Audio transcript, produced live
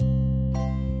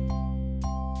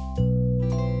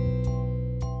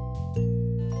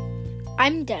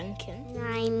I'm Duncan.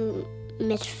 I'm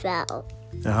Miss Fell.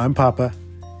 I'm Papa,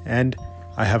 and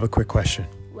I have a quick question.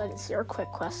 What is your quick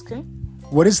question?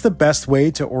 What is the best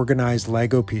way to organize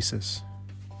Lego pieces?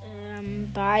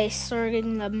 By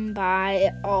sorting them by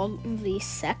all the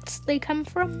sets they come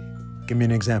from. Give me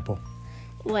an example.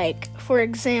 Like, for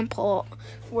example,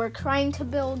 we're trying to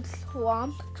build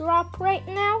Swamp Drop right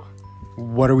now.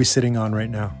 What are we sitting on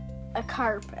right now? A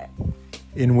carpet.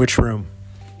 In which room?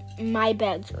 My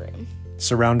bedroom.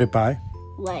 Surrounded by?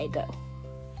 Lego.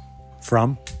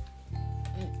 From?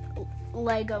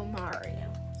 Lego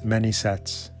Mario. Many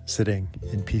sets, sitting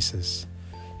in pieces,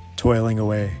 toiling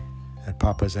away at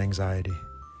Papa's anxiety.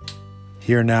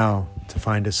 Here now to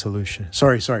find a solution.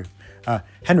 Sorry.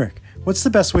 Henrik, what's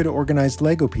the best way to organize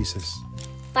Lego pieces?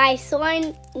 By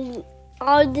sorting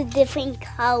all the different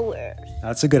colors.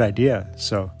 That's a good idea.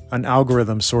 So, an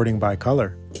algorithm sorting by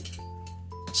color.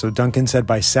 So Duncan said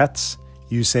by sets,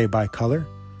 you say by color.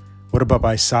 What about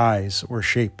by size or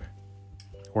shape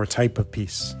or type of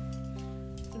piece?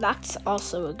 That's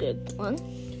also a good one.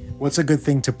 What's a good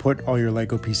thing to put all your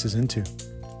Lego pieces into?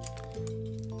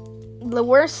 The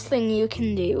worst thing you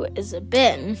can do is a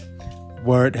bin.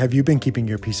 What have you been keeping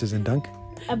your pieces in, Dunk?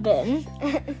 A bin.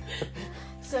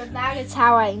 So that is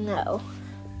how I know.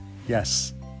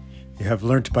 Yes, you have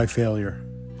learnt by failure.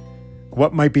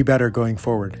 What might be better going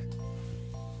forward?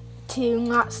 To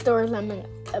not store them in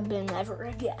a bin ever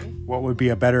again. What would be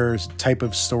a better type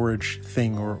of storage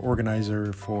thing or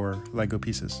organizer for Lego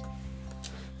pieces?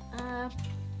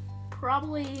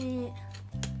 Probably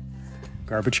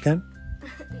Garbage can?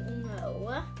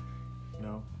 no.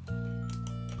 No.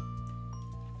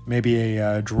 Maybe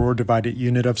a drawer-divided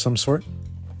unit of some sort?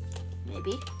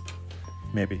 Maybe.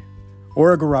 Maybe.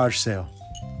 Or a garage sale.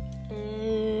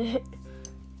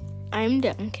 I'm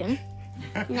Duncan.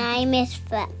 And I'm Miss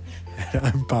Fell.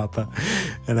 I'm Papa.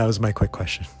 And that was my quick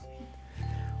question.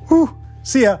 Whew.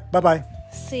 See ya. Bye-bye.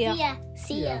 See ya.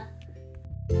 See ya.